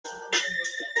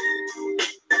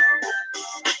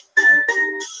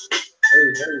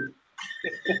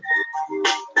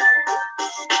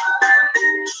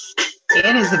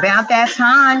It is about that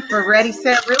time for Ready,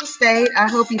 Set, Real Estate. I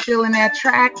hope you're feeling that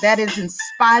track. That is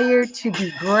Inspired to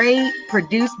Be Great,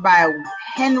 produced by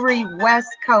Henry West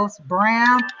Coast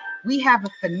Brown. We have a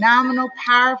phenomenal,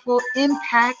 powerful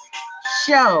impact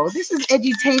show. This is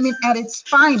edutainment at its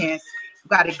finest. We've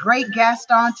got a great guest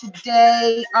on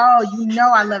today. Oh, you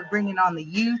know I love bringing on the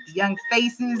youth, the young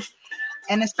faces,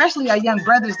 and especially our young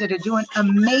brothers that are doing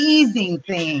amazing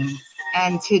things.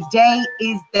 And today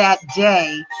is that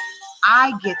day.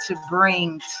 I get to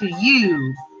bring to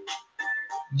you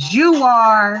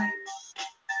Jawar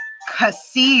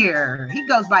Kassir. He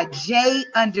goes by J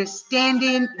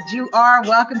Understanding. Jawar,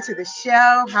 welcome to the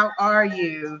show. How are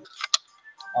you?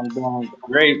 I'm doing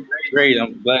great.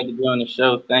 I'm glad to be on the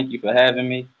show. Thank you for having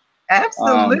me.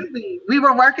 Absolutely. We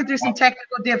were working through some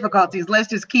technical difficulties. Let's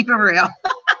just keep it real.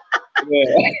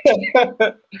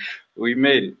 Yeah. We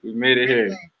made it. We made it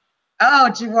here. Oh,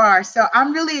 Jawar. So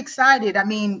I'm really excited. I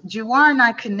mean, Jawar and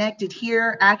I connected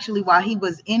here actually while he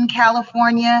was in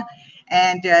California,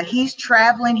 and he's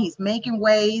traveling, he's making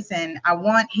waves, and I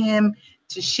want him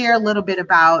to share a little bit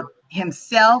about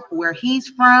himself, where he's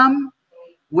from,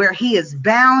 where he is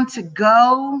bound to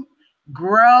go,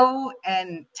 grow,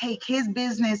 and take his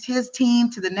business, his team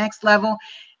to the next level.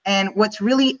 And what's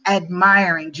really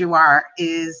admiring, Jawar,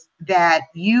 is that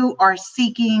you are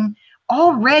seeking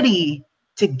already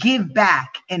to give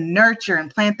back and nurture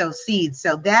and plant those seeds.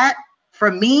 So that,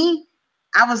 for me,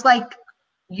 I was like,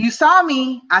 you saw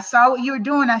me. I saw what you were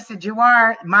doing. I said,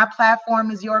 Jawar, my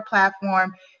platform is your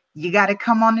platform. You got to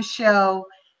come on the show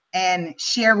and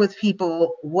share with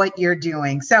people what you're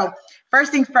doing. So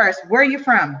first thing first, where are you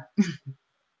from?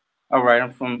 All right.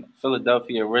 I'm from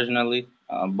Philadelphia originally,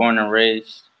 born and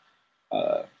raised.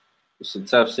 It's a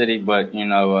tough city, but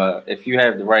if you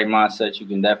have the right mindset, you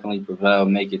can definitely prevail,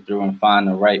 make it through, and find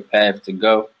the right path to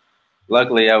go.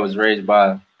 Luckily, I was raised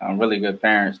by really good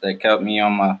parents that kept me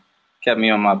on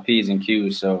my P's and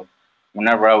Q's. So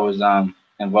whenever I was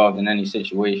involved in any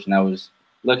situation, I was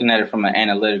looking at it from an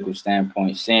analytical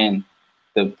standpoint, seeing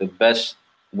the best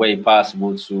way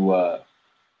possible to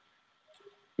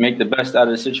make the best out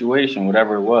of the situation,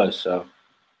 whatever it was. So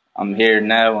I'm here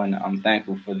now, and I'm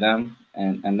thankful for them,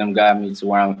 and them guide me to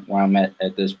where I'm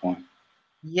at this point.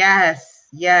 Yes,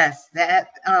 that,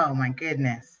 oh my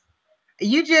goodness.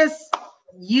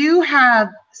 You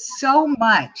have so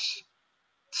much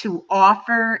to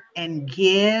offer and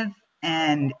give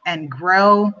and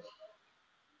grow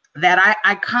that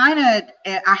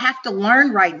I have to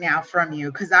learn right now from you,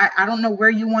 because I don't know where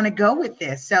you want to go with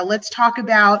this. So let's talk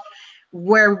about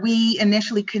where we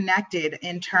initially connected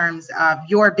in terms of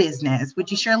your business. Would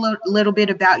you share a little bit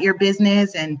about your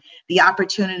business and the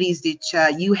opportunities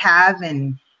that you have,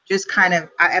 and just kind of,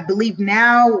 I believe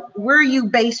now, where are you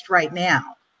based right now?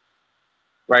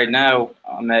 Right now,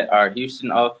 I'm at our Houston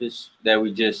office that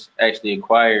we just actually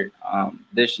acquired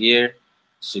this year.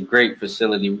 It's a great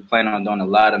facility. We plan on doing a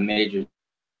lot of major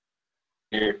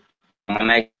here. I'm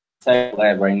at Tech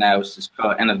Lab right now. It's just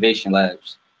called Innovation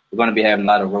Labs. We're going to be having a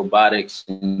lot of robotics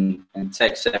and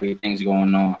tech-savvy things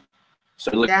going on.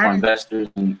 So we're looking for investors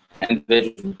and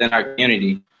individuals within our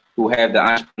community who have the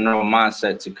entrepreneurial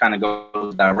mindset to kind of go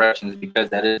those directions, because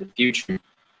that is the future,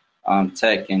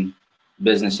 tech and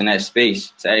business in that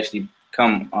space, to actually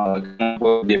come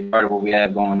be a part of what we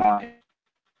have going on.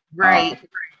 Right.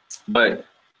 But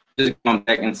just going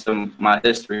back into my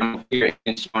history, I'm here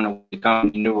in the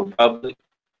company New Republic.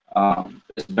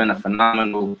 It's been a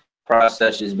phenomenal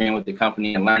process just being with the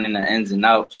company and learning the ins and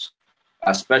outs.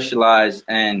 I specialize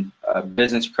in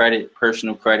business credit,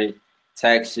 personal credit,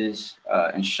 taxes,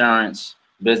 insurance,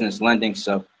 business lending.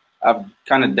 So I've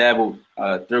kind of dabbled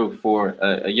through. For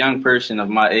a young person of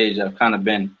my age, I've kind of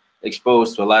been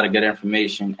exposed to a lot of good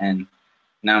information, and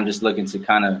now I'm just looking to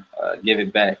kind of give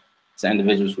it back to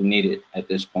individuals who need it at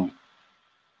this point.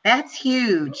 That's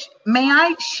huge. May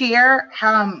I share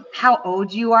how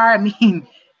old you are? I mean,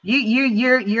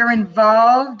 you're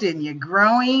involved and you're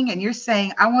growing, and you're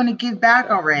saying, I want to give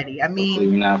back already. I mean, hopefully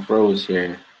we're not froze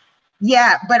here.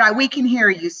 Yeah, but we can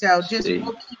hear you. So just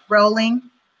we'll keep rolling.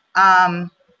 Can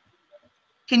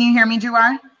you hear me,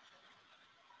 Jawar?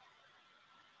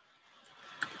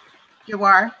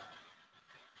 Jawar?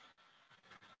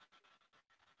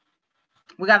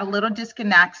 We got a little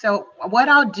disconnect. So what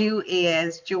I'll do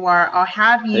is, Jawar, I'll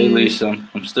have you. Hey, Lisa,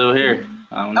 I'm still here.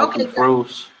 I don't know if you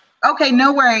froze. Okay,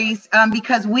 no worries.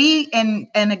 Because and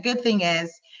a good thing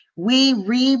is, we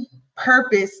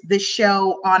repurpose the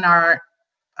show on our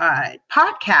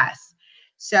podcast.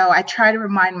 So I try to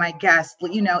remind my guests,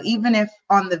 even if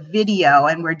on the video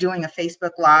and we're doing a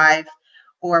Facebook Live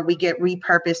or we get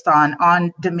repurposed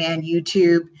on demand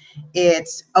YouTube.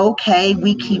 It's okay.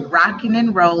 We keep rocking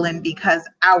and rolling because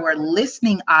our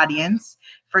listening audience,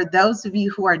 for those of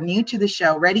you who are new to the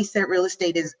show, Ready Set Real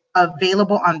Estate is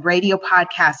available on radio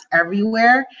podcasts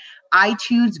everywhere.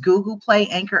 iTunes, Google Play,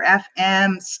 Anchor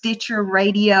FM, Stitcher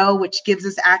Radio, which gives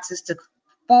us access to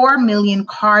 4 million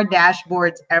car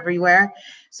dashboards everywhere.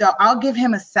 So I'll give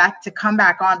him a sec to come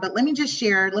back on, but let me just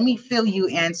share, let me fill you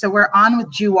in. So we're on with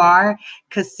Jawar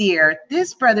Kassir.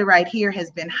 This brother right here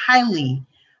has been highly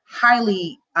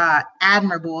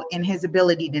admirable in his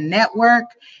ability to network,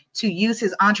 to use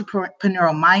his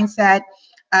entrepreneurial mindset.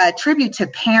 Tribute to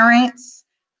parents,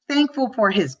 thankful for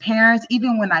his parents.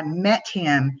 Even when I met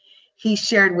him, he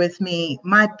shared with me,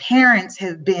 my parents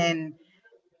have been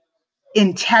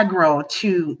integral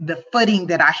to the footing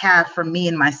that I have for me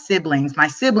and my siblings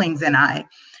and I,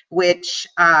 which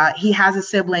he has a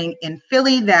sibling in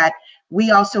Philly that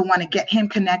we also want to get him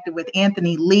connected with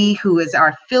Anthony Lee, who is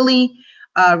our Philly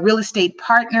real estate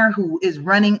partner, who is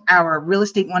running our Real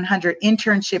Estate 100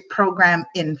 internship program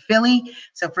in Philly.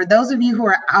 So for those of you who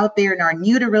are out there and are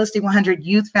new to Real Estate 100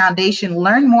 Youth Foundation,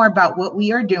 learn more about what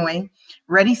we are doing.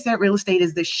 Ready Set Real Estate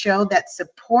is the show that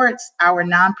supports our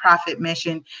nonprofit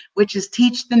mission, which is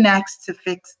teach the next to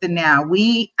fix the now.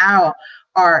 We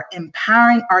are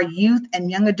empowering our youth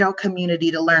and young adult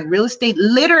community to learn real estate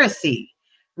literacy,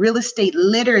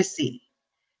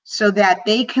 so that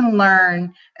they can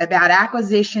learn about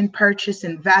acquisition, purchase,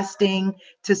 investing,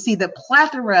 to see the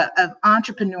plethora of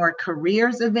entrepreneur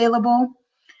careers available.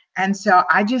 And so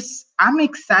I'm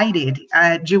excited.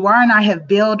 Jawar and I have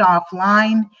built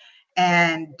offline,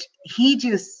 and he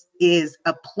just is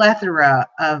a plethora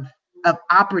of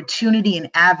opportunity and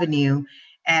avenue.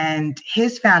 And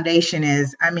his foundation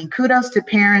is, kudos to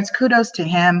parents, kudos to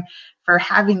him for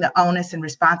having the onus and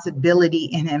responsibility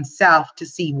in himself to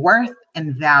see worth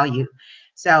and value.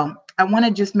 So I want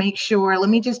to just make sure, let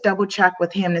me just double check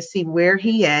with him to see where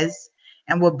he is,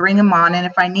 and we'll bring him on. And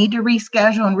if I need to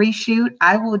reschedule and reshoot,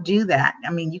 I will do that.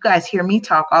 You guys hear me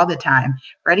talk all the time.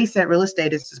 Ready Set Real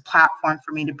Estate is this platform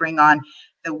for me to bring on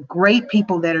the great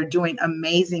people that are doing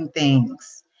amazing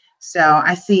things. So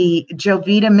I see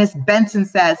Jovita, Miss Benson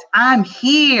says, I'm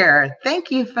here. Thank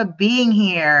you for being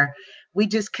here. We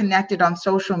just connected on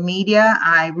social media.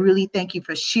 I really thank you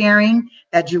for sharing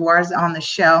that Jawar's on the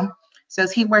show. So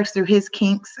as he works through his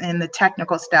kinks and the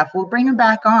technical stuff, we'll bring him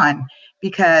back on,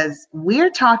 because we're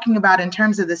talking about in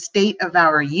terms of the state of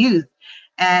our youth.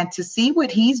 And to see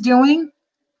what he's doing,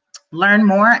 learn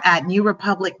more at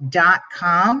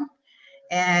newrepublic.com.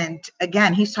 And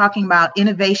again, he's talking about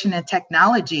innovation and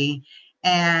technology.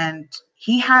 And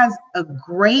he has a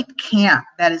great camp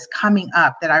that is coming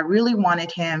up that I really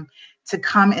wanted him to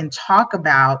come and talk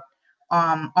about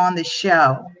on the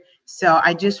show. So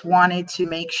I just wanted to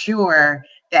make sure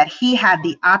that he had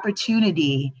the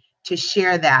opportunity to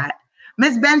share that.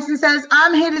 Miss Benson says,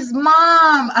 I'm his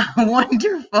mom.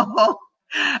 Wonderful.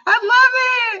 I love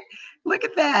it. Look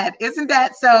at that. Isn't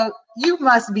that so? You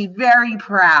must be very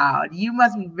proud. You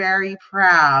must be very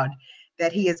proud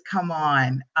that he has come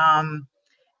on.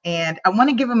 And I want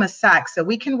to give him a sec so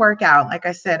we can work out. Like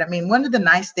I said, one of the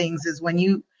nice things is when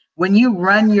you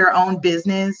run your own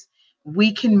business,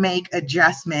 we can make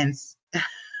adjustments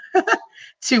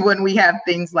to when we have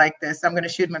things like this. I'm going to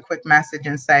shoot him a quick message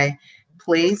and say,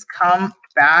 please come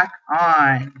back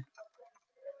on.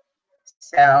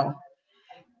 So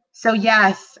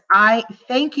yes, I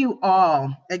thank you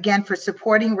all again for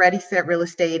supporting Ready Set Real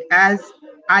Estate. As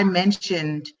I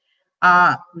mentioned,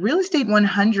 Real Estate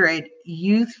 100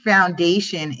 Youth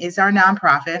Foundation is our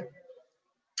nonprofit,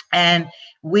 and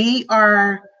we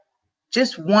are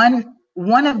just one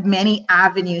of many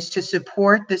avenues to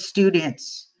support the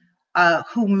students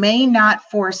who may not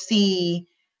foresee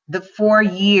the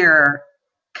 4-year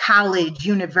college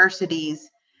universities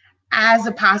as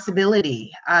a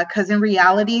possibility, because in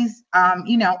realities,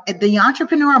 the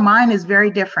entrepreneur mind is very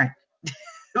different.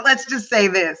 Let's just say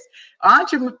this.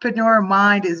 Entrepreneur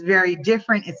mind is very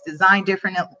different. It's designed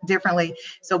differently.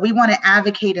 So we want to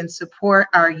advocate and support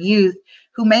our youth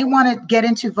who may want to get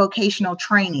into vocational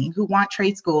training, who want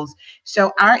trade schools.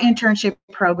 So our internship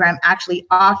program actually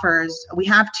offers, we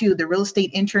have two, the real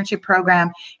estate internship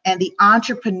program and the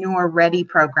entrepreneur ready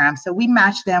program. So we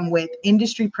match them with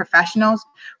industry professionals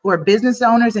who are business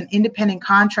owners and independent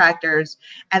contractors,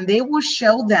 and they will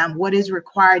show them what is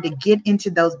required to get into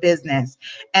those business.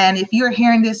 And if you're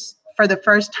hearing this for the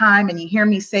first time, and you hear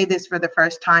me say this for the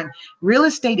first time, real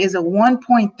estate is a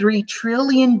 $1.3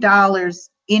 trillion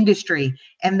industry,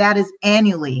 and that is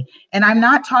annually. And I'm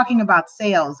not talking about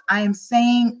sales. I am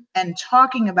saying and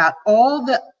talking about all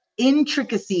the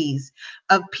intricacies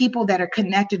of people that are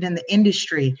connected in the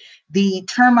industry, the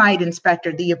termite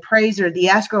inspector, the appraiser, the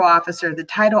escrow officer, the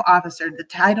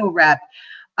title rep.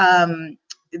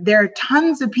 There are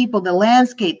tons of people, the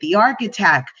landscape, the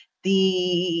architect,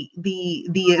 the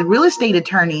real estate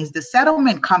attorneys, the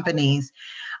settlement companies.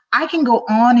 I can go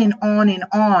on and on and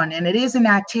on. And it is an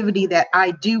activity that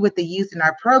I do with the youth in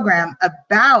our program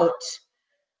about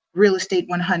Real Estate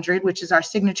 100, which is our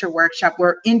signature workshop.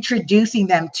 We're introducing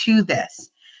them to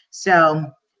this. So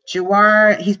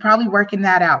Jawar, he's probably working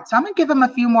that out. So I'm gonna give him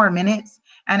a few more minutes.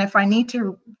 And if I need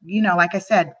to, like I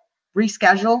said,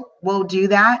 reschedule, we'll do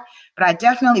that. But I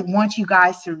definitely want you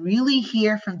guys to really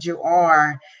hear from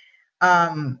Jawar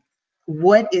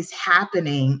what is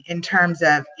happening in terms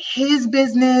of his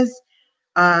business,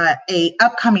 a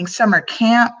upcoming summer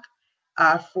camp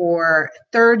for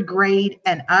third grade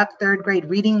and up, third grade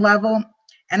reading level.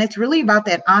 And it's really about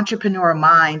that entrepreneur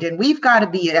mind. And we've got to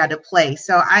be at a place.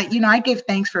 So I give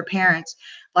thanks for parents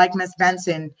like Miss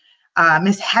Benson,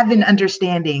 Miss Heaven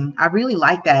Understanding. I really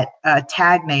like that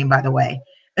tag name, by the way,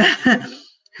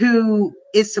 who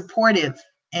is supportive.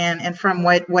 And from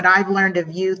what I've learned of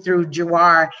you through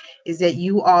Jawar is that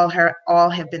you all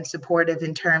have been supportive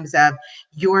in terms of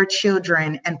your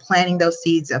children and planting those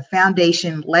seeds of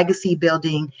foundation, legacy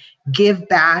building, give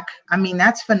back. I mean,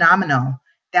 that's phenomenal.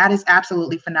 That is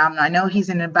absolutely phenomenal. I know he's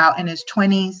in his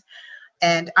 20s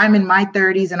and I'm in my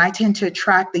 30s, and I tend to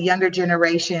attract the younger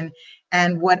generation.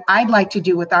 And what I'd like to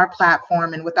do with our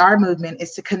platform and with our movement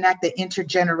is to connect the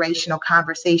intergenerational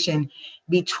conversation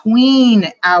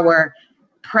between our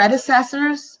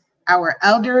predecessors, our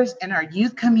elders, and our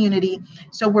youth community.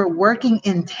 So we're working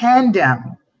in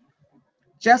tandem,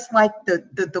 just like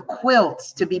the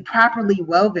quilts to be properly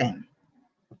woven.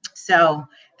 So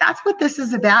that's what this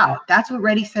is about. That's what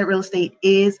Ready, Set, Real Estate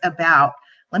is about.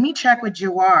 Let me check with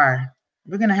Jawar.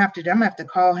 I'm gonna have to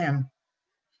call him.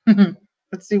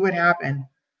 Let's see what happened.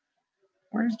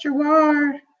 Where's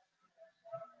Jawar?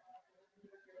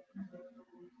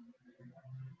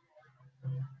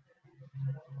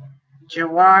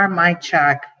 Jawar, mic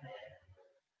check.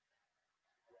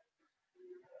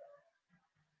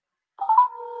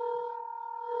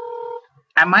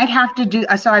 I might have to do,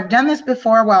 so I've done this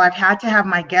before while I've had to have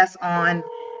my guests on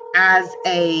as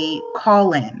a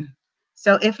call-in.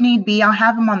 So if need be, I'll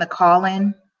have them on the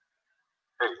call-in.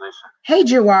 Hey, Lisa. Hey,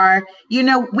 Jawar,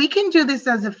 we can do this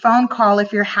as a phone call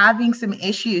if you're having some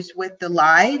issues with the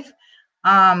live,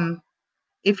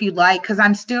 if you'd like, because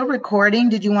I'm still recording.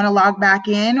 Did you want to log back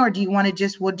in, or do you want to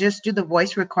we'll just do the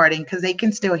voice recording because they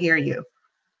can still hear you?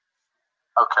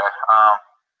 Okay. I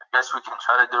guess we can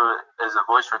try to do it as a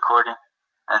voice recording,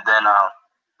 and then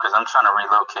because I'm trying to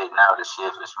relocate now to see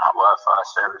if it's my Wi-Fi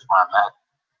service where I'm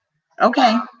at.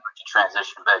 Okay. We can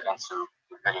transition back into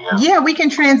the video. Yeah, we can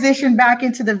transition back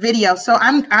into the video. So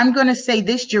I'm going to say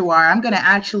this, Jawar. I'm going to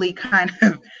actually kind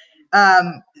of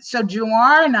so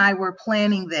Jawar and I were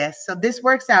planning this. So this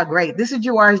works out great. This is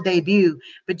Jawar's debut,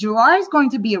 but Jawar is going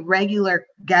to be a regular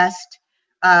guest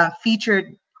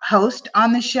featured host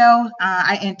on the show.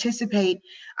 I anticipate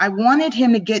I wanted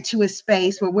him to get to a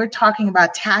space where we're talking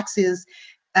about taxes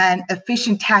and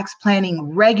efficient tax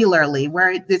planning regularly,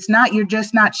 where it's not, you're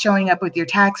just not showing up with your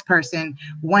tax person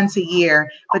once a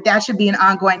year, but that should be an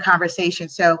ongoing conversation.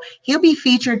 So he'll be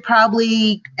featured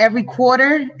probably every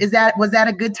quarter. Was that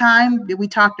a good time? We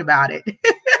talked about it. Yeah, it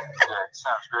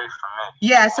sounds great for me.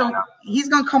 Yeah, so he's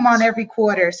going to come on every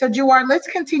quarter. So Jawar, let's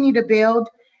continue to build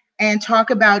and talk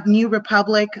about New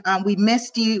Republic. We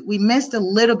missed you. We missed a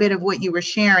little bit of what you were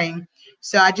sharing.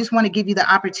 So I just want to give you the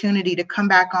opportunity to come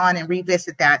back on and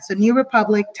revisit that. So New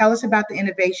Republic, tell us about the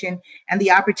innovation and the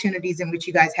opportunities in which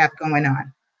you guys have going on.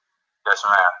 Yes,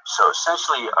 ma'am. So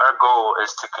essentially our goal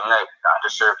is to connect the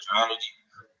underserved community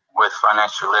with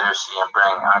financial literacy and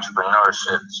bring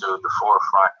entrepreneurship to the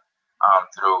forefront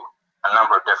through a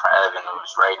number of different avenues.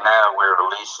 Right now we're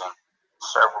releasing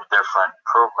several different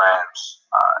programs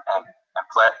and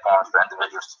platforms for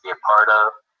individuals to be a part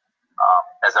of.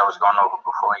 As I was going over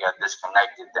before we got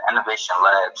disconnected, the Innovation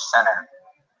Lab Center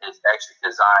is actually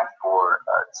designed for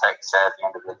tech-savvy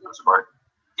individuals or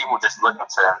people just looking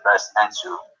to invest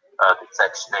into the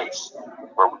tech space,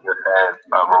 where we would have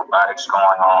robotics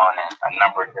going on and a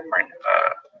number of different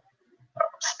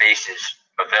spaces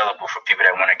available for people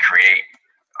that want to create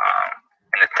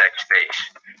in the tech space.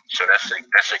 So that's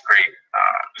a great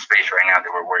space right now that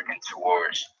we're working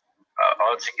towards.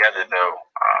 Altogether, though,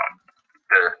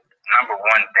 the number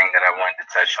one thing that I wanted to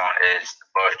touch on is the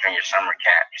Boss Junior Summer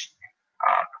Camps,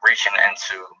 reaching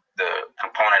into the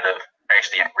component of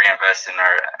actually reinvesting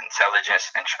our intelligence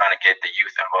and trying to get the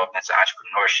youth involved into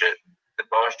entrepreneurship. The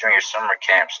Boss Junior summer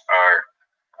camps are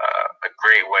a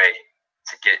great way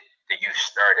to get the youth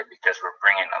started because we're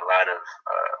bringing a lot of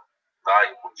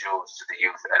valuable jewels to the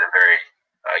youth at a very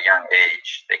young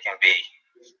age. They can be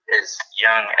as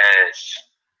young as,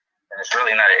 and it's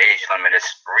really not an age limit,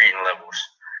 it's reading levels.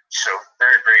 So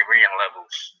third grade reading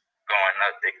levels going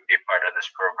up, they can be a part of this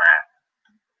program.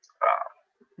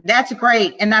 That's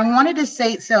great. And I wanted to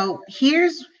say, so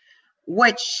here's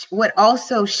what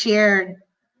also showed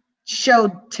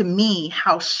to me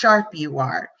how sharp you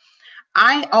are.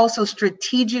 I also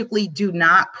strategically do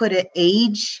not put an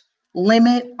age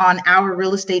limit on our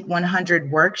Real Estate 100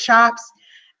 workshops.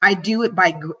 I do it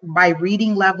by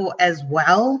reading level as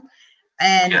well.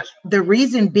 And yes, the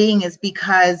reason being is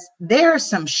because there are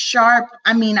some sharp,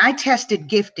 I mean, I tested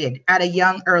gifted at a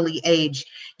young early age.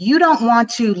 You don't want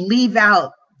to leave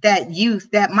out that youth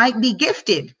that might be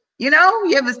gifted. You know,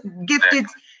 you have a gifted,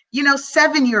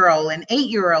 7-year-old and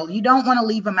 8-year-old. You don't want to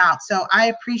leave them out. So I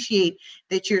appreciate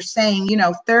that you're saying,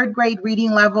 third grade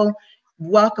reading level,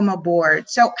 welcome aboard.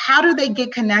 So how do they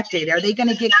get connected? Are they going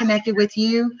to get connected with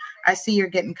you? I see you're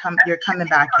coming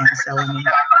back in. So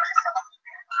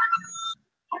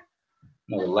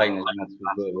no, the lighting is not too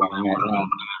good where I'm at now.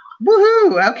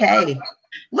 Woohoo! Okay,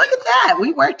 look at that.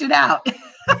 We worked it out.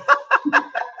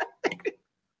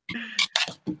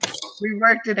 We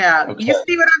worked it out. Okay. You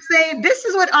see what I'm saying? This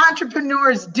is what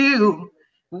entrepreneurs do.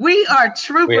 We are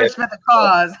troopers for the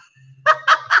cause.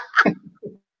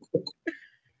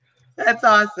 That's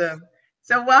awesome.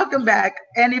 So welcome back.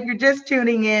 And if you're just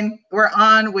tuning in, we're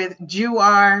on with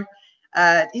Juar.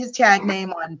 His tag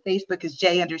name on Facebook is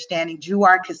J Understanding.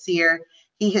 Juar Kassir.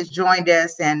 He has joined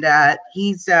us, and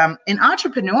he's an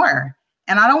entrepreneur.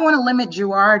 And I don't want to limit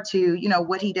Juar to,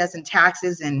 what he does in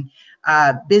taxes and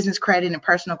business credit and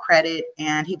personal credit.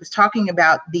 And he was talking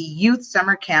about the youth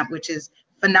summer camp, which is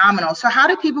phenomenal. So how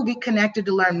do people get connected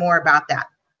to learn more about that?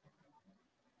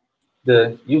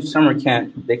 The youth summer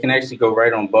camp, they can actually go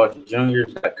right on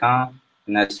bossjuniors.com,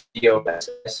 and that's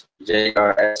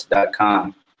BOSSJRS.com.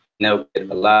 And they'll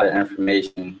get a lot of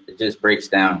information. It just breaks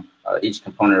down each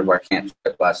component of our camp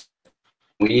step by step.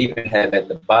 We even have at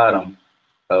the bottom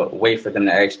a way for them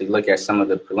to actually look at some of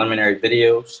the preliminary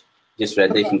videos, just so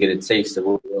that they can get a taste of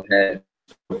what we'll have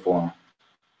for them.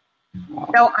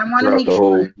 So I want to make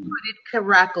sure I put it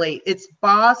correctly. It's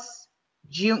Boss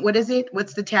June. What is it?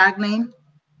 What's the tag name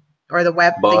or the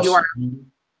web? Boss, the URL?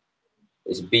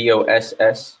 It's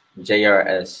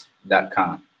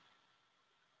BOSSJRS.com.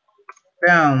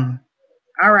 Boom.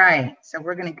 All right. So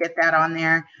we're going to get that on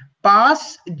there.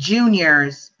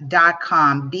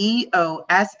 BossJuniors.com.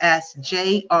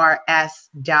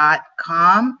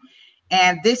 BOSSJRS.com.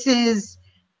 And this is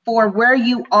for where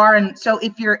you are. And so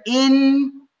if you're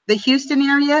in the Houston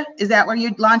area, is that where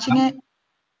you're launching it?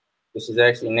 This is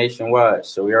actually nationwide.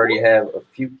 So we already have a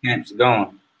few camps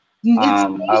going. It's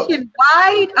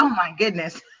nationwide? Oh my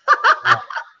goodness.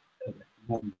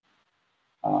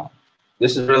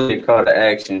 This is really a call to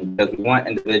action because we want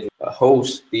individuals to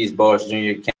host these Boss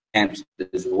Junior camps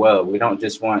as well. We don't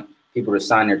just want people to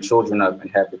sign their children up and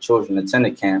have the children attend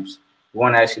the camps. We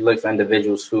want to actually look for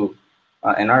individuals who,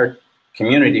 in our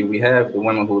community, we have the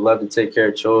women who love to take care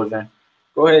of children.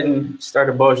 Go ahead and start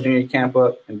a Boss Junior camp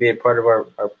up and be a part of our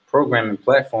programming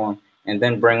platform, and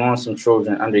then bring on some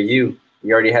children under you.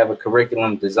 We already have a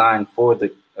curriculum designed for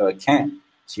the camp,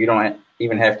 so you don't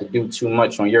even have to do too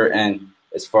much on your end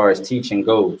as far as teaching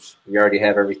goes. We already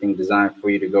have everything designed for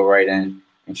you to go right in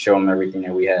and show them everything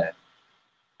that we have.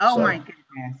 Oh, my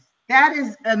goodness. That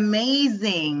is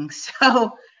amazing.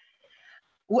 So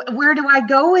where do I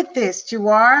go with this,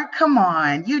 Juar? Come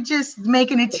on. You're just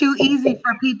making it too easy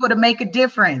for people to make a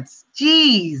difference.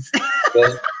 Jeez.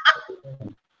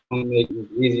 Make it as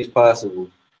easy as possible.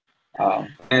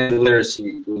 Financial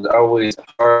literacy was always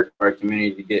hard for our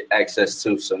community to get access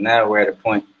to. So now we're at a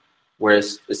point where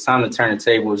it's time to turn the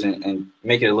tables and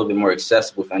make it a little bit more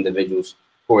accessible for individuals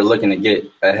who are looking to get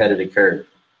ahead of the curve.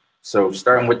 So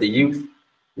starting with the youth,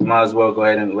 you might as well go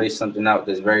ahead and lay something out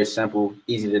that's very simple,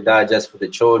 easy to digest for the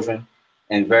children,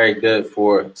 and very good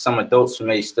for some adults who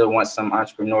may still want some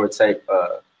entrepreneur type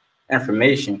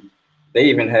information. They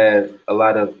even have a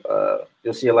lot of,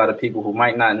 you'll see a lot of people who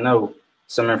might not know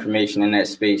some information in that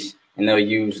space, and they'll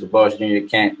use the Boss Junior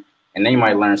camp, and they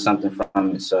might learn something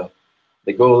from it. So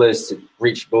the goal is to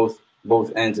reach both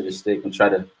ends of the stick and try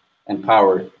to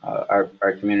empower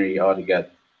our community all together.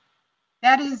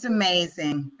 That is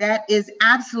amazing. That is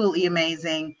absolutely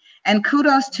amazing. And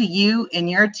kudos to you and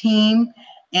your team.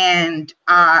 And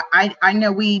I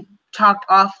know we talked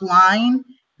offline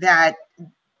that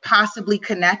possibly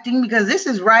connecting, because this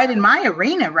is right in my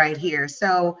arena right here.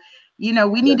 So, You know,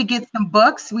 we need to get some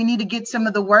books. We need to get some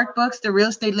of the workbooks, the real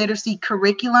estate literacy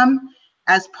curriculum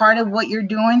as part of what you're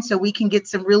doing, so we can get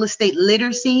some real estate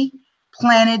literacy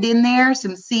planted in there,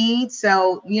 some seeds.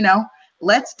 So, you know,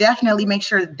 let's definitely make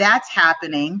sure that's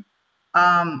happening.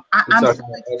 I'm so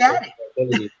ecstatic.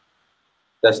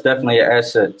 That's definitely an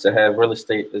asset to have real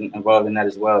estate involved in that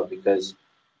as well, because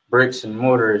bricks and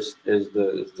mortar is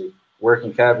the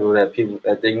working capital that people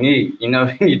that they need. You know,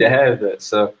 they need to have that.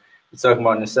 So we're talking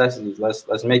about necessities.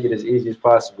 Let's make it as easy as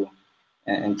possible.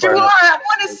 And Jawar, I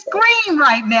want to scream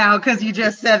right now because you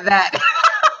just said that.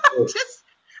 I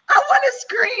want to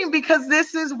scream, because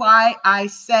this is why I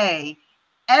say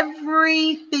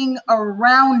everything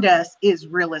around us is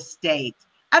real estate.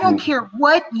 I don't care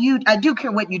what I do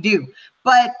care what you do,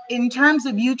 but in terms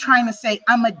of you trying to say,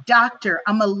 I'm a doctor,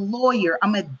 I'm a lawyer,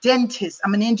 I'm a dentist,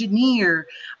 I'm an engineer,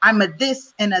 I'm a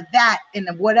this and a that and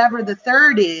a whatever the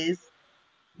third is,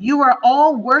 you are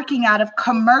all working out of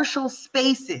commercial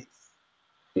spaces,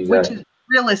 which is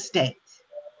real estate.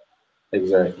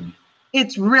 Exactly.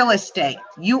 It's real estate.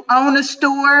 You own a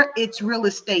store, it's real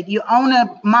estate. You own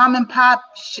a mom and pop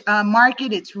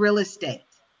market, it's real estate.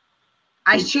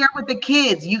 I share with the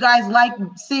kids, you guys like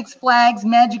Six Flags,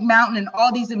 Magic Mountain, and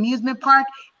all these amusement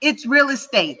parks. It's real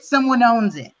estate. Someone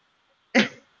owns it.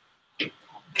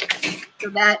 So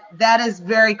that is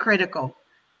very critical.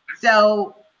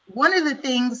 So one of the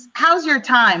things, how's your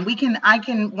time? I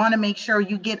can want to make sure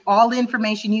you get all the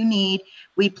information you need.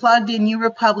 We plugged in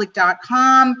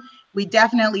newrepublic.com. We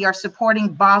definitely are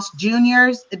supporting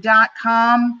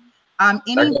bossjuniors.com.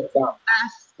 Any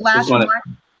last remarks?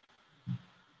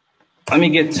 Let me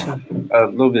get to a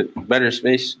little bit better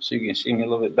space so you can see me a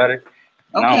little bit better.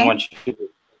 And I don't want you to,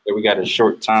 we got a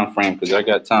short time frame because I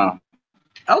got time.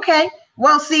 Okay.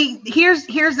 Well, see, here's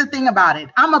the thing about it.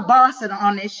 I'm a boss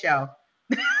on this show.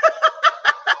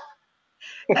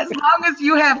 As long as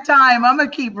you have time, I'm going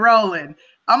to keep rolling.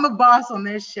 I'm a boss on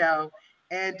this show.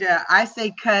 And I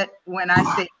say cut when I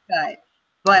say cut.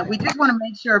 But we just want to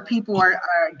make sure people are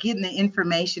getting the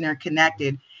information or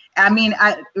connected. I mean,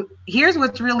 here's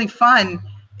what's really fun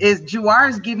is Jawar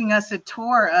is giving us a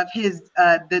tour of his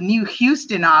the new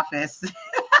Houston office.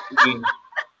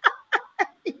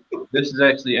 This is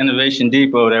actually Innovation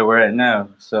Depot that we're at now.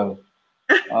 So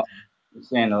we're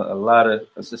seeing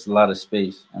it's just a lot of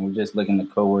space, and we're just looking to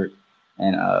co-work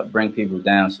and bring people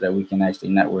down so that we can actually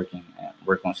network and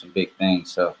work on some big things.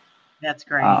 So that's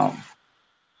great.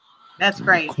 That's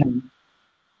great.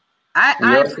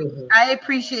 I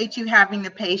appreciate you having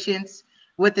the patience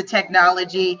with the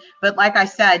technology, but like I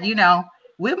said, you know,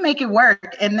 we'll make it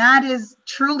work. And that is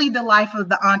truly the life of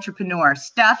the entrepreneur.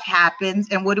 Stuff happens,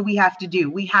 and what do we have to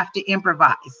do? We have to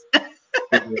improvise.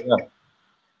 Yeah,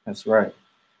 that's right.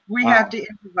 We have to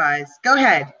improvise. Go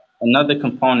ahead. Another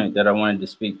component that I wanted to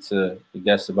speak to the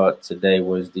guests about today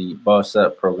was the Boss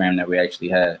Up program that we actually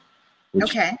had,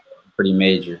 which is pretty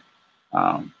major.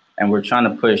 And we're trying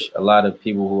to push a lot of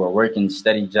people who are working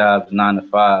steady jobs,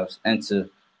 9-to-5s, into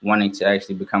wanting to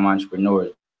actually become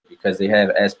entrepreneurs because they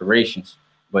have aspirations,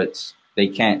 but they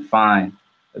can't find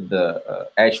the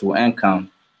actual income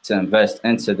to invest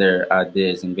into their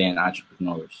ideas and being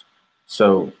entrepreneurs.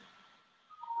 So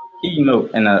keynote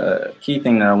and a key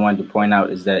thing that I wanted to point out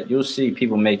is that you'll see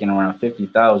people making around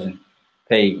 $50,000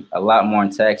 pay a lot more in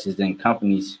taxes than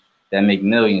companies that make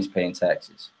millions pay in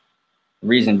taxes. The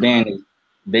reason being is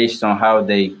based on how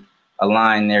they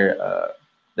align their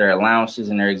allowances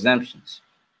and their exemptions.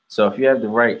 So if you have the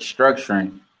right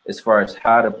structuring as far as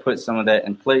how to put some of that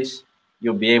in place,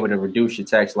 you'll be able to reduce your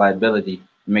tax liability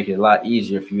and make it a lot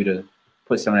easier for you to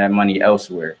put some of that money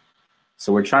elsewhere.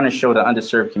 So we're trying to show the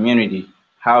underserved community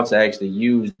how to actually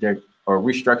use or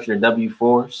restructure their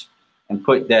W-4s and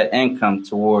put that income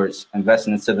towards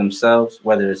investing into themselves,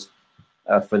 whether it's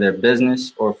for their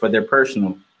business or for their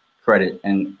personal credit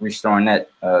and restoring that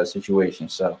situation.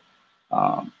 So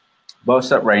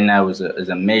Boss Up right now is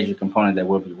a major component that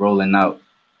we'll be rolling out,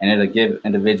 and it'll give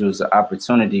individuals the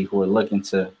opportunity who are looking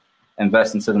to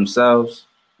invest into themselves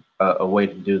a way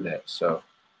to do that. So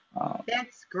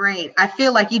that's great. I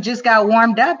feel like you just got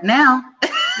warmed up now.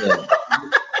 Yeah.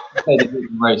 Had to get in the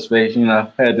right space, you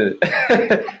know. Had to.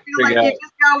 I feel like you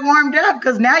just got warmed up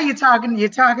because now you're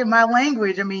talking my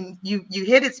language. I mean, you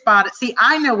hit it spot. See,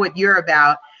 I know what you're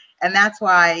about, and that's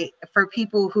why for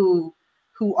people who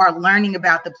are learning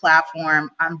about the platform,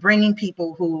 I'm bringing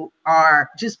people who are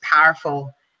just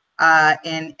powerful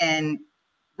and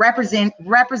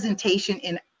representation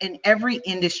in every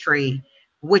industry,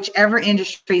 whichever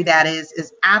industry that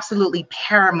is absolutely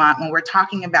paramount when we're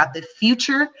talking about the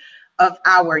future of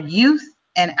our youth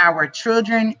and our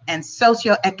children and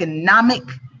socioeconomic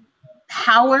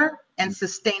power and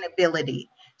sustainability.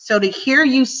 So to hear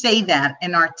you say that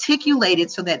and articulate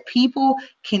it so that people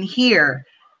can hear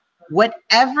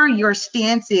whatever your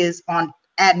stance is on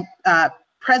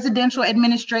presidential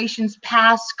administrations,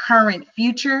 past, current,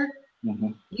 future,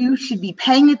 you should be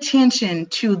paying attention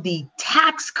to the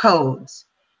tax codes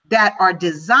that are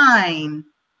designed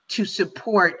to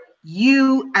support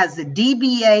you as a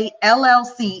DBA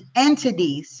LLC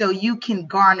entity so you can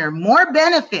garner more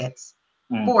benefits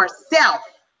for self.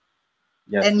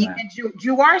 Yes, and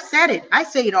Jawar said it. I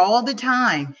say it all the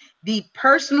time. The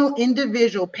personal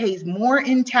individual pays more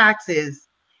in taxes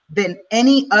than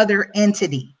any other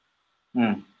entity.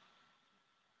 And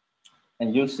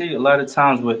you'll see a lot of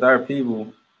times with our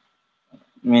people, I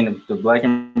mean the black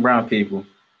and brown people,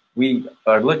 we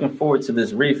are looking forward to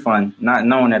this refund, not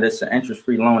knowing that it's an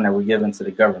interest-free loan that we're giving to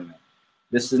the government.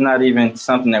 This is not even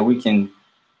something that we can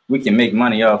make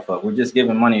money off of. We're just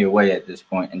giving money away at this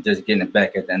point and just getting it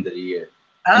back at the end of the year.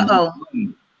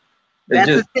 That's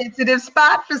a sensitive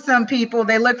spot for some people.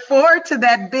 They look forward to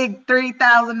that big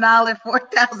 $3,000,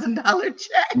 $4,000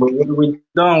 check. But what are we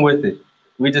doing with it?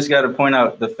 We just got to point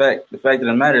out the fact of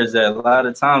the matter is that a lot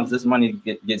of times this money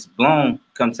gets blown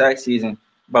come tax season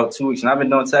about 2 weeks. And I've been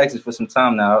doing taxes for some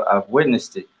time now. I've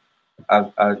witnessed it.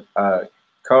 I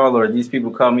call, or these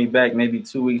people call me back maybe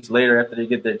 2 weeks later after they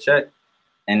get their check,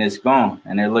 and it's gone.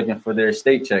 And they're looking for their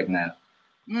estate check now.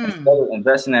 Instead of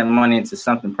investing that money into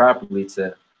something properly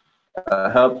to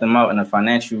help them out in a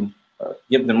financial,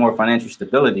 give them more financial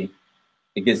stability,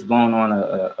 it gets blown on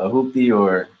a hoopty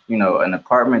or, an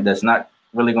apartment that's not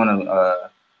really going to,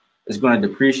 it's going to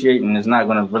depreciate and it's not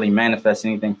going to really manifest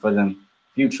anything for them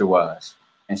future-wise.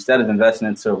 Instead of investing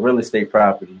into a real estate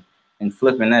property and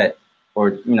flipping that,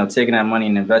 or, taking that money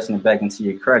and investing it back into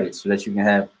your credit so that you can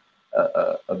have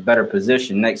a better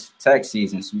position next tax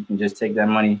season. So you can just take that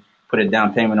money, put a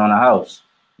down payment on a house,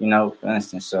 for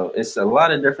instance. So it's a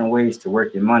lot of different ways to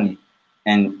work your money.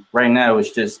 And right now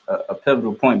it's just a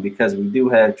pivotal point because we do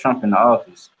have Trump in the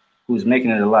office who's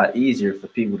making it a lot easier for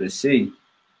people to see.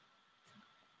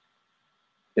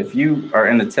 If you are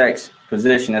in the tax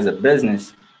position as a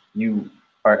business, you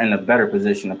are in a better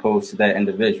position opposed to that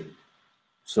individual.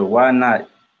 So why not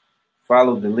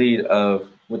follow the lead of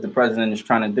what the president is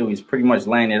trying to do? He's pretty much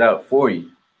laying it out for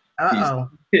you.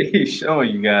 He's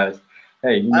showing you guys,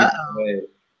 hey, you need to go ahead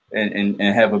and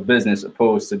have a business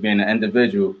opposed to being an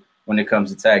individual when it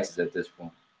comes to taxes at this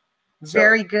point. So.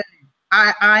 Very good.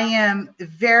 I am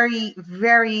very,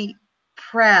 very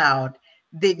proud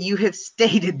that you have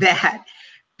stated that,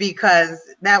 because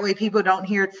that way people don't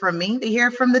hear it from me. They hear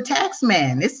it from the tax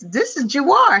man. This is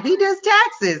Jawar. He does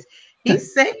taxes.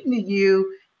 He's saying to you,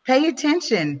 pay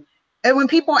attention. And when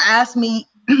people ask me,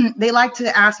 they like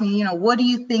to ask me, what do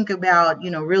you think about,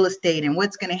 real estate and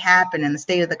what's going to happen in the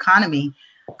state of the economy?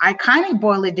 I kind of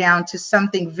boil it down to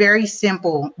something very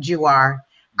simple, Jawar.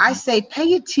 I say,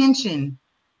 pay attention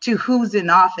to who's in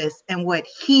office and what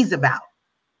he's about.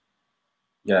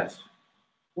 Yes.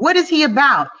 What is he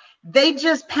about? They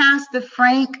just passed the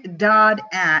Frank Dodd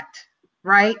Act,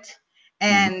 right?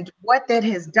 And what that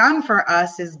has done for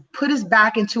us is put us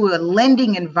back into a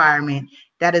lending environment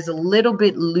that is a little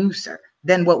bit looser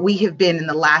than what we have been in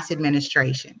the last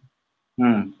administration.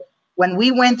 When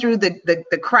we went through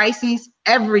the crises,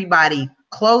 everybody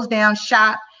closed down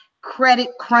shop, credit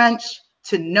crunch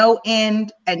to no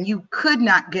end, and you could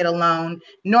not get a loan,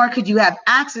 nor could you have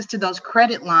access to those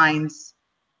credit lines,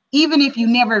 even if you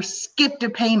never skipped a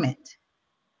payment.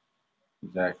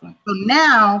 Exactly. So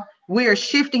now we're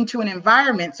shifting to an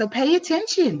environment. So pay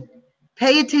attention.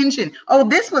 Pay attention. Oh,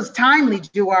 this was timely,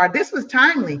 Jawar. This was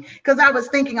timely because I was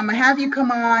thinking I'm going to have you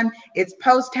come on. It's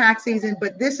post-tax season,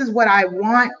 but this is what I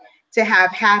want to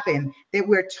have happen, that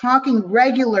we're talking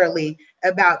regularly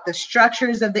about the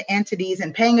structures of the entities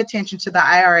and paying attention to the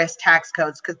IRS tax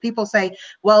codes, because people say,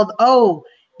 well,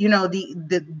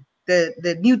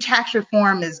 the new tax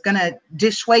reform is going to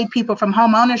dissuade people from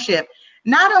home ownership.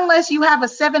 Not unless you have a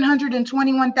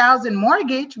 $721,000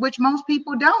 mortgage, which most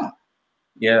people don't.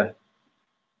 Yeah,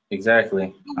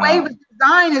 exactly. The way it was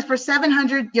designed is for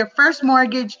your first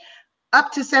mortgage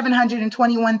up to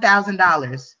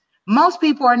 $721,000. Most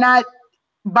people are not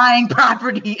buying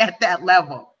property at that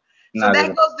level. So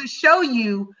that goes to show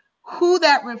you who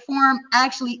that reform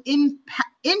actually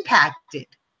impacted.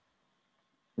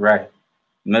 Right.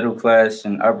 Middle class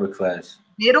and upper class.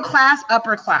 Middle class,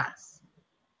 upper class.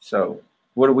 So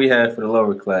what do we have for the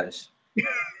lower class?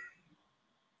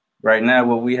 Right now,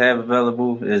 what we have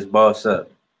available is boss up.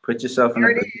 Put yourself in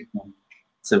a position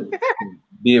to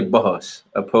be a boss,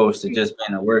 opposed to just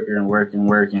being a worker and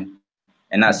working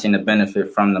and not seeing the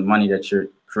benefit from the money that you're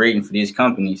creating for these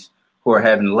companies who are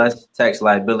having less tax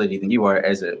liability than you are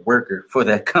as a worker for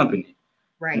that company.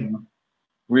 Right.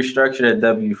 Restructure that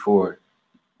W-4.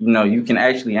 You can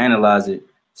actually analyze it,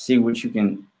 see what you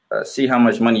can, see how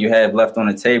much money you have left on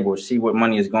the table, see what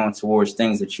money is going towards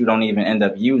things that you don't even end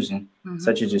up using,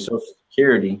 such as your Social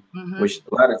Security, which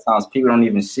a lot of times people don't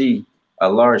even see a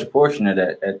large portion of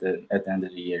that at the end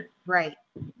of the year. Right.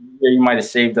 You might have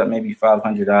saved up maybe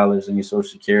 $500 in your Social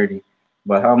Security,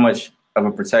 but how much of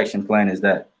a protection plan is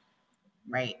that?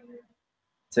 Right.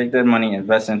 Take that money,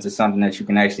 invest into something that you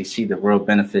can actually see the real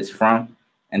benefits from,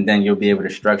 and then you'll be able to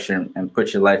structure and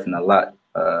put your life in a lot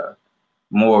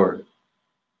more,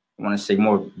 I want to say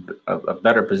more, a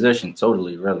better position.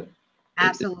 Totally, really.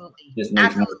 Absolutely. It just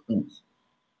makes more sense.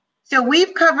 So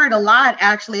we've covered a lot,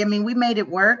 actually. I mean, we made it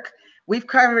work. We've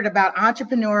covered about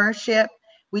entrepreneurship.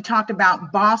 We talked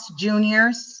about Boss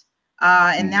Juniors,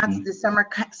 and that's the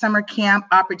summer camp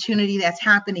opportunity that's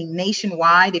happening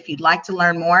nationwide. If you'd like to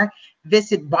learn more,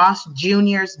 visit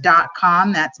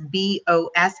bossjuniors.com. That's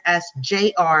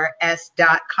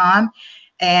BOSSJRS.com.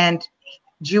 And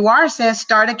Jawar says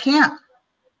start a camp.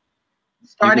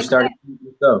 Start a camp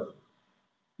yourself.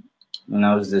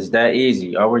 It's that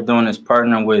easy. All we're doing is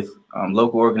partnering with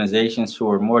local organizations who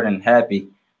are more than happy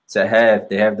to have.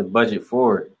 They have the budget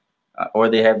for it, or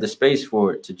they have the space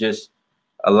for it to just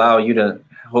allow you to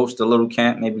host a little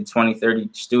camp, maybe 20, 30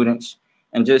 students,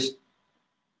 and just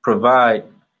provide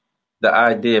the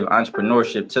idea of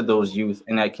entrepreneurship to those youth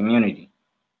in that community.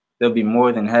 They'll be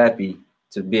more than happy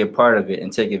to be a part of it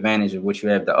and take advantage of what you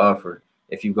have to offer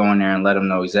if you go in there and let them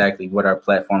know exactly what our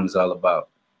platform is all about.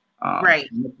 Right.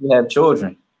 If you have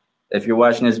children, if you're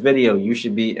watching this video, you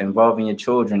should be involving your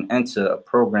children into a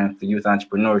program for youth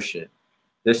entrepreneurship.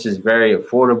 This is very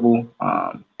affordable.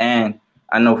 And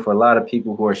I know for a lot of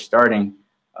people who are starting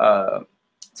to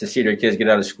see their kids get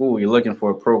out of school, you're looking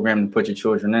for a program to put your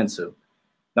children into.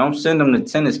 Don't send them to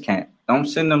tennis camp. Don't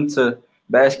send them to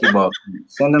basketball camp.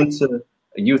 Send them to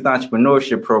a youth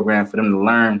entrepreneurship program for them to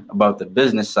learn about the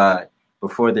business side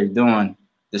before they're doing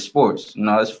the sports.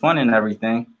 It's fun and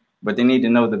everything, but they need to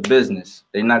know the business.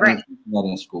 They're not going to teach that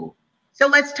in school. So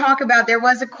let's talk about, there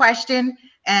was a question,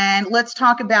 and let's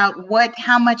talk about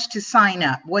how much to sign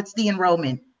up. What's the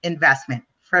enrollment investment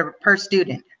per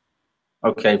student?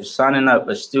 Okay, for signing up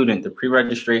a student, the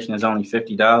pre-registration is only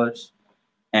 $50,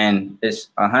 and it's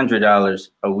 $100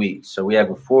 a week. So we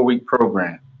have a 4-week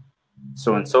program.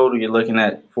 So in total, you're looking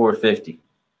at $450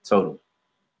 total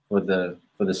for the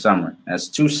summer. That's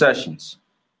 2 sessions,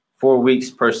 4 weeks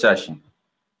per session.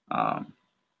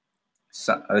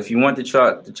 So if you want the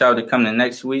child to come the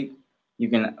next week, you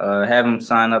can have them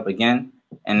sign up again,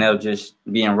 and they'll just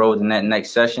be enrolled in that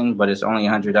next session. But it's only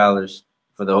 $100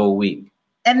 for the whole week.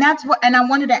 And that's what. And I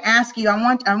wanted to ask you. I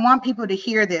want people to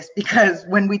hear this, because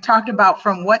when we talked about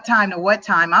from what time to what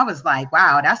time, I was like,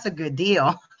 wow, that's a good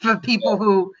deal for people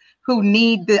who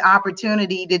need the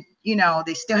opportunity to.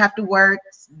 They still have to work.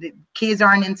 The kids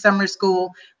aren't in summer school.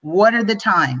 What are the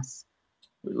times?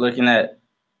 We're looking at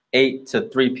 8 to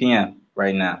 3 p.m.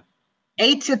 right now.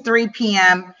 8 to 3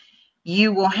 p.m.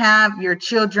 You will have your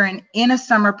children in a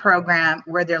summer program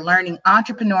where they're learning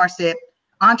entrepreneurship,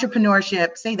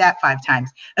 say that 5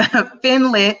 times,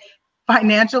 FinLit,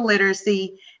 financial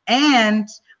literacy, and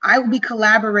I will be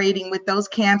collaborating with those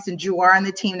camps and Jawar and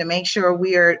the team to make sure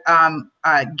we are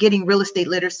getting real estate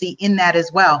literacy in that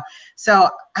as well. So,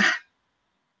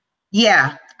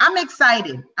 yeah, I'm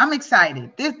excited.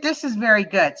 This is very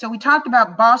good. So we talked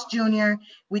about Boss Junior.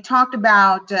 We talked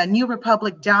about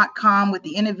newrepublic.com with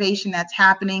the innovation that's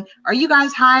happening. Are you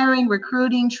guys hiring,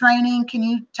 recruiting, training? Can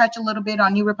you touch a little bit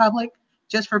on New Republic,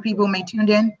 just for people who may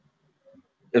tuned in?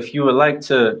 If you would like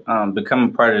to become a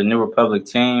part of the New Republic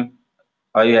team,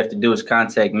 all you have to do is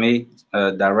contact me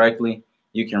directly.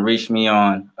 You can reach me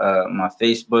on my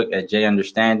Facebook at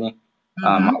JUnderstanding.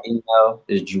 My email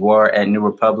is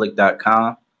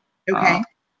jawar@newrepublic.com. Okay.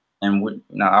 And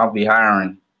I'll be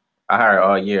hiring. I hire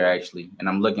all year, actually, and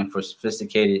I'm looking for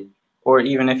sophisticated, or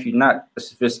even if you're not a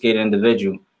sophisticated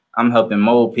individual, I'm helping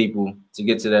mold people to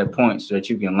get to that point so that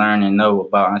you can learn and know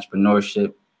about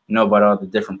entrepreneurship, know about all the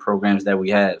different programs that we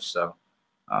have. So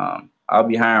I'll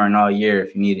be hiring all year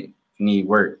if you need it. If you need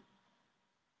work.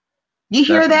 You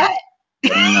hear that?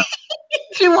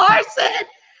 Jawar said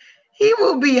he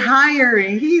will be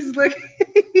hiring. He's looking.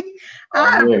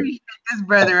 I appreciate this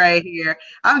brother right here.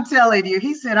 I'm telling you,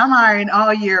 he said, I'm hiring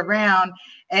all year round,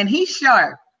 and he's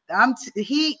sharp.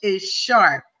 He is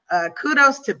sharp.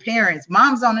 Kudos to parents.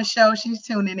 Mom's on the show. She's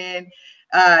tuning in.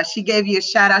 She gave you a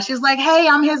shout out. She's like, hey,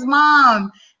 I'm his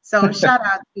mom. So shout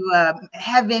out to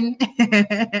Heaven.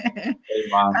 Hey,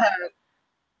 Mom.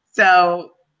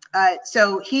 So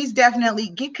So he's definitely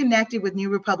get connected with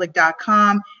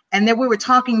newrepublic.com. And then we were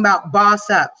talking about Boss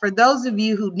Up. For those of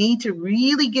you who need to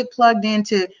really get plugged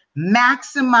into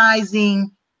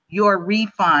maximizing your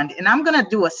refund, and I'm going to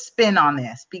do a spin on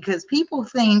this because people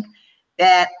think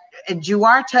that, and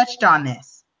Jawar touched on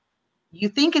this, you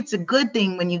think it's a good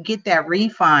thing when you get that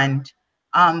refund,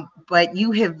 but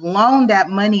you have loaned that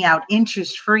money out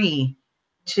interest-free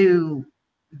to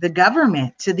the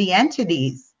government, to the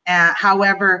entities.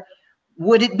 However,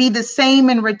 would it be the same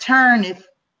in return if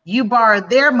you borrowed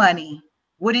their money?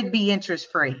 Would it be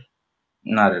interest-free?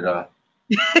 Not at all.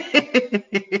 And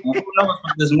who knows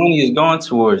what this money is going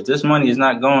towards? This money is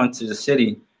not going to the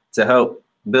city to help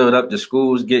build up the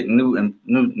schools, get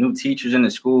new teachers in the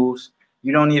schools.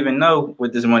 You don't even know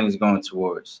what this money is going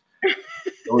towards.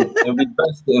 It'd be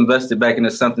best to invest it back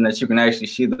into something that you can actually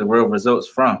see the real results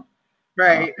from.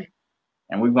 Right.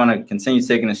 And we're going to continue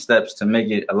taking the steps to make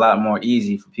it a lot more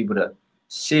easy for people to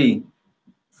see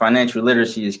financial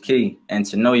literacy is key. And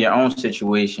to know your own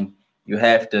situation, you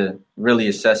have to really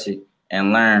assess it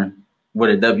and learn what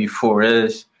a W-4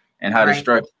 is and how to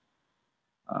structure.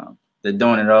 They're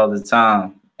doing it all the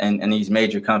time in these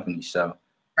major companies. So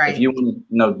if you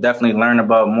want to definitely learn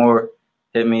about more,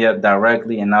 hit me up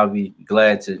directly, and I'll be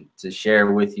glad to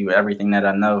share with you everything that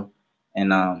I know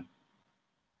and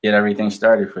get everything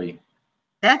started for you.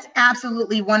 That's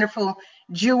absolutely wonderful.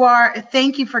 Jawar,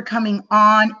 thank you for coming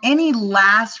on. Any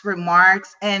last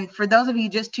remarks? And for those of you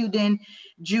just tuned in,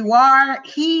 Jawar,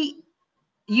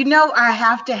 I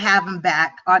have to have him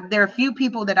back. There are a few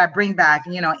people that I bring back.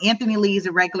 Anthony Lee is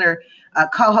a regular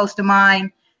co-host of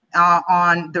mine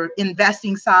on the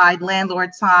investing side,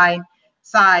 landlord side.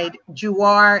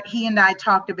 Jawar, he and I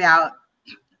talked about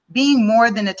being more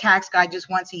than a tax guy just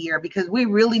once a year, because we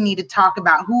really need to talk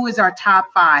about who is our top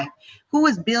 5, who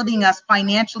is building us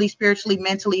financially, spiritually,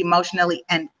 mentally, emotionally,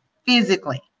 and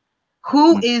physically.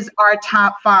 Who is our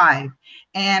top 5?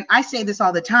 And I say this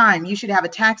all the time. You should have a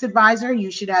tax advisor.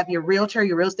 You should have your realtor,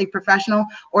 your real estate professional,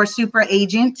 or super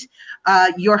agent,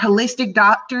 your holistic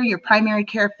doctor, your primary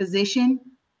care physician.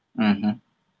 Mm-hmm.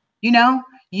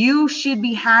 You should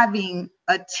be having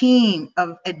a team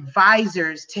of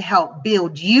advisors to help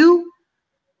build you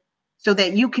so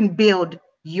that you can build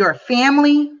your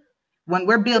family. When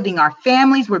we're building our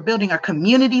families, we're building our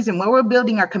communities. And when we're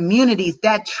building our communities,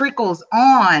 that trickles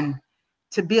on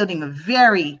to building a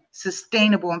very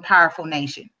sustainable and powerful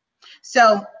nation.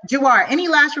 So, Jawar, any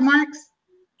last remarks?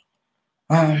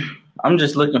 I'm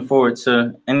just looking forward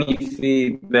to any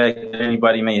feedback that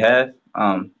anybody may have.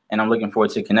 And I'm looking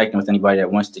forward to connecting with anybody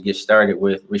that wants to get started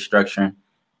with restructuring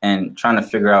and trying to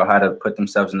figure out how to put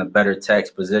themselves in a better tax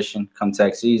position come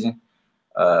tax season.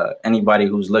 Anybody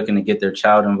who's looking to get their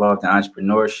child involved in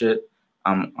entrepreneurship,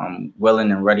 I'm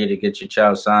willing and ready to get your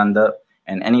child signed up.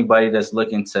 And anybody that's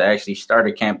looking to actually start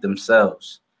a camp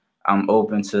themselves, I'm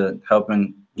open to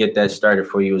helping get that started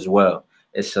for you as well.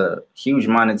 It's a huge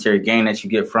monetary gain that you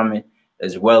get from it,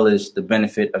 as well as the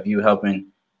benefit of you helping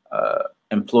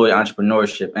employ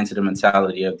entrepreneurship into the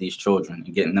mentality of these children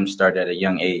and getting them started at a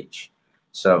young age.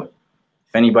 So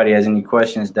if anybody has any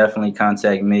questions, definitely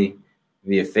contact me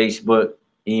via Facebook,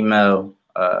 email.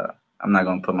 I'm not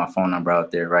going to put my phone number out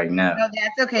there right now. No,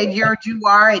 that's okay. You're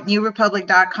Jawar at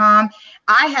newrepublic.com.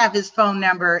 I have his phone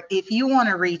number. If you want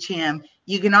to reach him,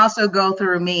 you can also go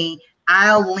through me.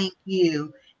 I'll link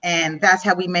you. And that's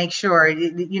how we make sure,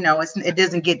 it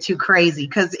doesn't get too crazy.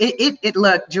 Because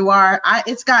look, Jawar,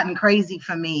 it's gotten crazy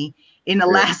for me in the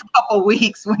last couple of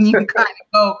weeks when you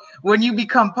when you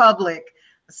become public.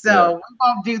 So we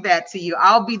won't do that to you.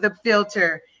 I'll be the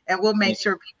filter, and we'll make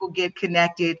sure people get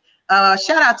connected.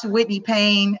 Shout out to Whitney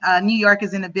Payne. New York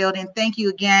is in the building. Thank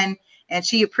you again. And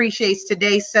she appreciates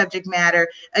today's subject matter.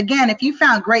 Again, if you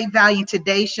found great value in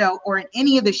today's show or in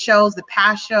any of the shows, the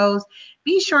past shows,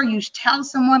 be sure you tell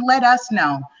someone, let us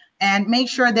know, and make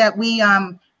sure that we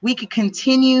can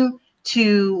continue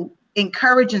to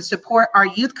encourage and support our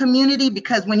youth community.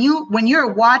 Because when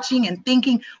you're watching and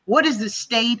thinking, what is the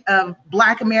state of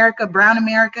Black America, Brown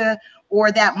America,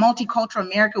 or that multicultural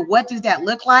America, what does that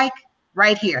look like?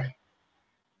 Right here.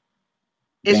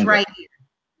 It's right here.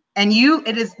 And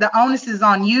the onus is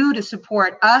on you to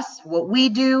support us, what we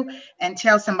do, and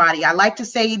tell somebody. I like to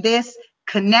say this: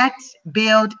 connect,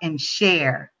 build, and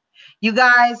share. You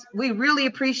guys, we really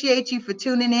appreciate you for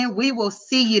tuning in. We will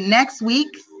see you next week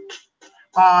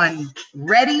on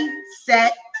Ready,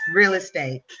 Set, Real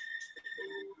Estate.